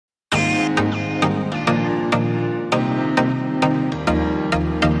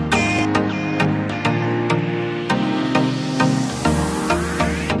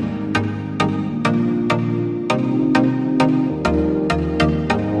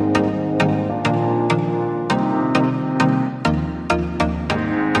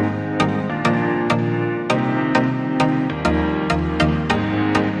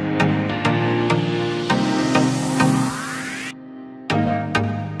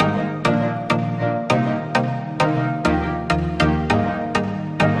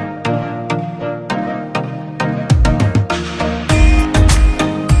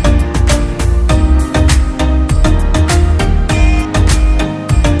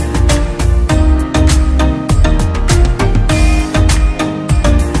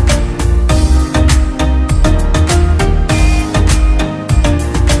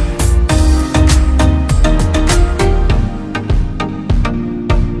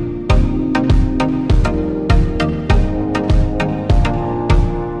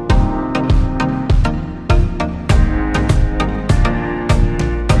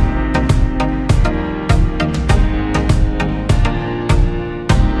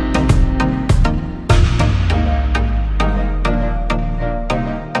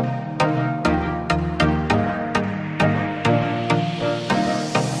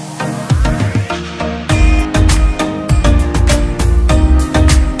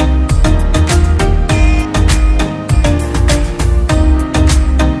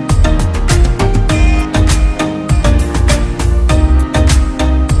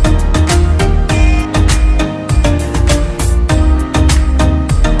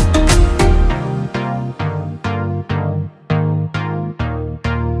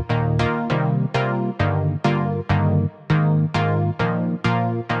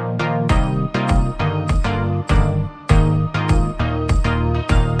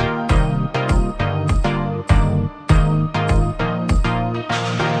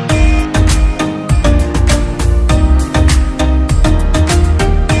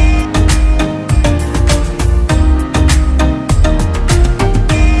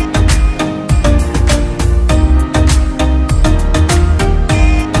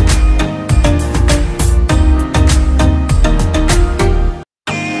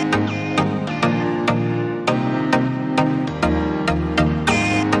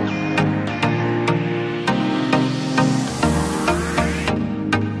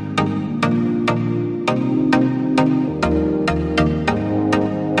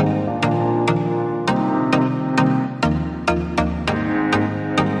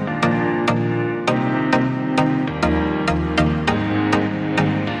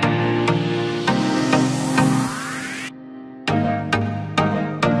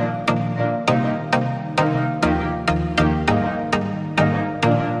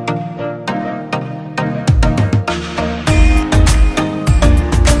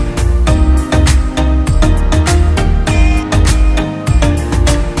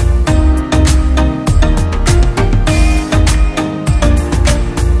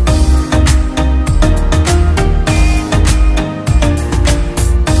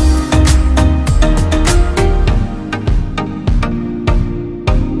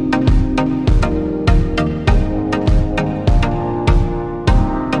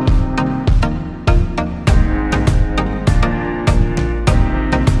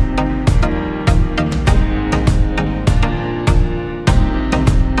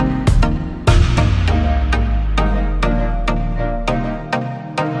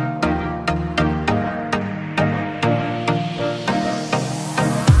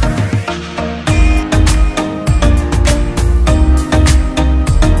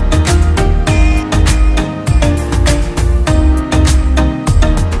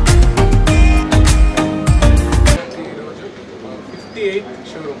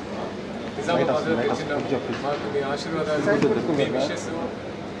Showroom నిజామాబాద్లో తెచ్చినాము. మాకు మీ ఆశీర్వాదాలు, మీ విషెస్,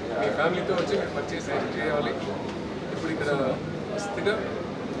 మీ ఫ్యామిలీతో వచ్చి మీరు పర్చేస్ చేయాలి. ఇప్పుడు ఇక్కడ మస్తుగా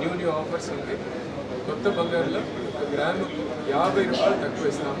న్యూ ఆఫర్స్ ఉంది. కొత్త బంగారులో 1 గ్రాము 50 రూపాయలు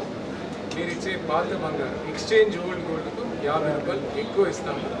తక్కువ ఇస్తాము. మీరు ఇచ్చే పాత బంగారు ఎక్స్చేంజ్ ఓల్డ్ గోల్డ్కు 50 రూపాయలు ఎక్కువ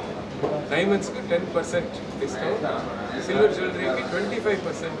ఇస్తాము. డైమండ్స్కి 10% discount, silver జ్యువెలరీకి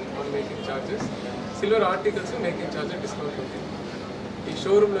 25% on making charges, silver articles making charges discount ఉంది. ఈ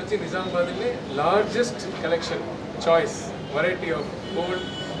షోరూమ్లో వచ్చి నిజామాబాద్లో largest collection, choice, variety of gold,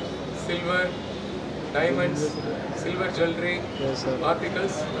 silver, diamonds, silver jewellery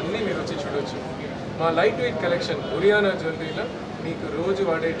articles అన్నీ మీరు వచ్చి చూడవచ్చు. మా లైట్ వెయిట్ కలెక్షన్ ఉరియానా జ్యువెలరీలో మీకు రోజు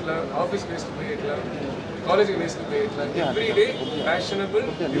వాడేట్లా, ఆఫీస్కి వేసుకుపోయేట్లా, కాలేజ్కి వేసుకుపోయేట్లా everyday fashionable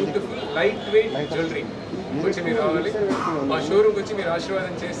beautiful light weight jewellery వచ్చి మీరు రావాలి. మా షోరూమ్కి వచ్చి మీరు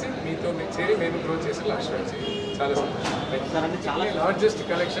ఆశీర్వాదం చేసి మీతో మీరు చేరి మేము గ్రో చేసి ఆశీర్వాదం చేయాలి. చాలా సంతోషం. Largest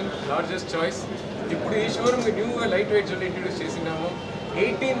collection, largest choice. ఇప్పుడు ఈ షోరూమ్కి న్యూగా లైట్ వెయిట్ జ్యువెలరీ ఇంట్రడ్యూస్ చేసినాము.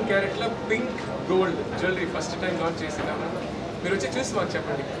 18 క్యారెట్ల pink gold jewellery first time launch చేసినాము. మీరు వచ్చి చూసి మాకు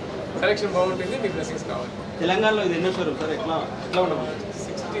చెప్పండి. సెలెక్షన్ బాగుంటుంది, మీ బ్లెస్సింగ్స్ కావాలి. తెలంగాణలో ఇది ఎన్నో షోరూమ్ సార్? ఎట్లా ఉండదు?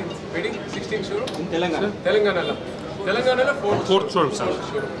 16 షోరూమ్ తెలంగాణలో 4th showroom sir.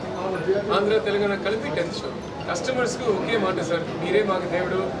 Andhra Telangana కలిపి 10th షోరూమ్. కస్టమర్స్కి ఒకే మాట సార్, మీరే మాకు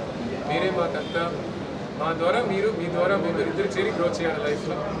దేవుడు, మీరే మాకు అంతా. మా ద్వారా మీరు, మీ ద్వారా మేము ఇద్దరు చేరి గ్రో చేయాలి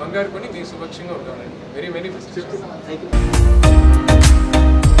లైఫ్లో. బంగారు కొని మీరు సుభక్షంగా ఉండాలండి. Very many facilities.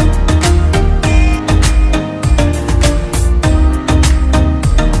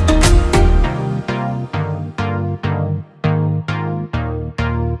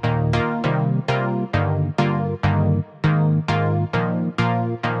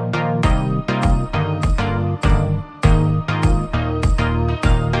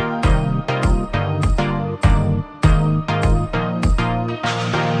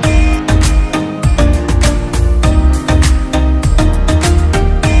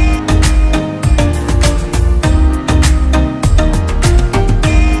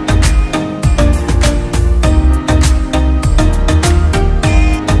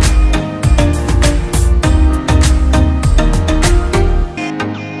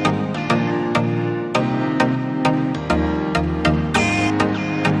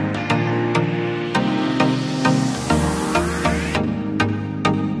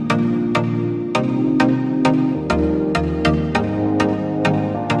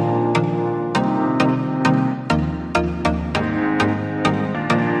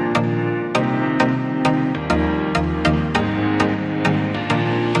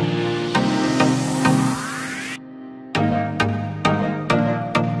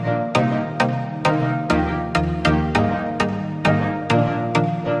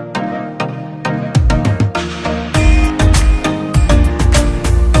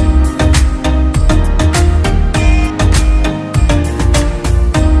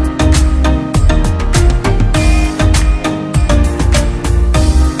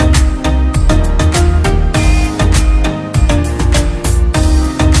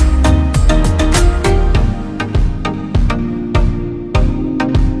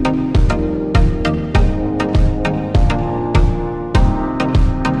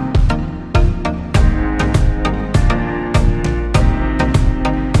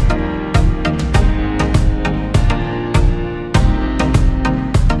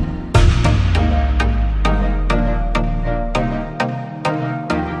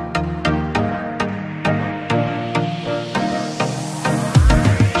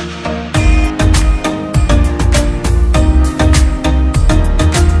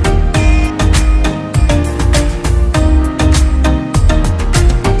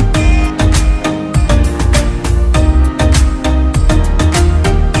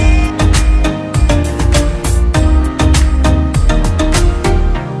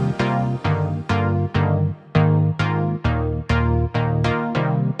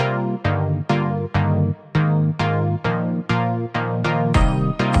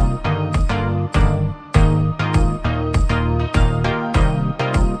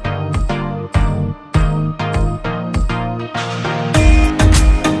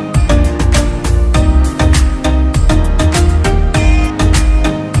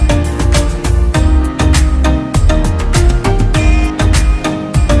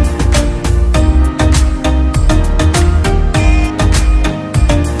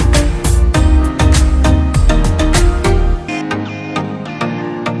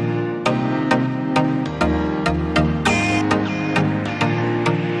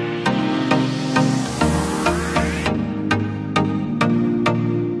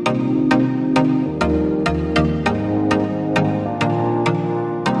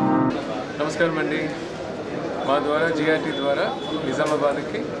 నమస్కారం అండి. మా ద్వారా జిఆర్టీ ద్వారా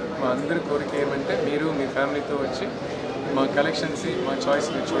నిజామాబాద్కి మా అందరి కోరిక ఏమంటే మీరు మీ ఫ్యామిలీతో వచ్చి మా కలెక్షన్స్ మా చాయిస్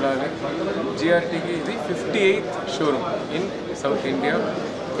మీరు చూడాలి. జిఆర్టీకి ఇది 58th showroom in south India.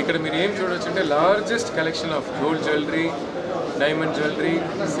 ఇక్కడ మీరు ఏం చూడవచ్చు అంటే largest collection of gold jewellery, diamond jewellery,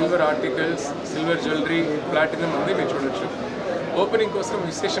 silver articles, silver jewellery, platinum ఉంది మీరు చూడొచ్చు. ఓపెనింగ్ కోసం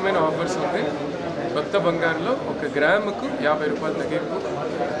విశేషమైన ఆఫర్స్ ఉంది. కొత్త బంగారులో 1 గ్రాముకు 50 రూపాయలు తగ్గింపు,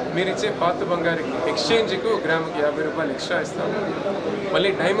 మీరు ఇచ్చే పాత బంగారుకి ఎక్స్చేంజ్కు 1 గ్రాముకి 50 రూపాయలు ఎక్స్ట్రా ఇస్తాము. మళ్ళీ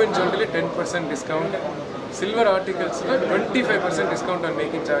diamond jewellery 10% discount, silver ఆర్టికల్స్లో 25% discount on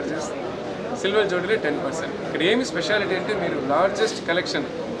making charges, silver jewellery 10%. ఇక్కడ ఏమి స్పెషాలిటీ అంటే మీరు largest collection,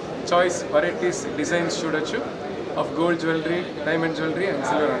 choice, varieties, designs చూడొచ్చు of gold jewellery, diamond jewellery and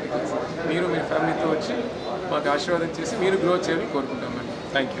silver articles. మీరు మీ ఫ్యామిలీతో వచ్చి మాకు ఆశీర్వాదం చేసి మీరు గ్రో చేయాలని కోరుకుంటామండి.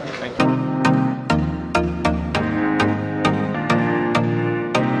 Thank you.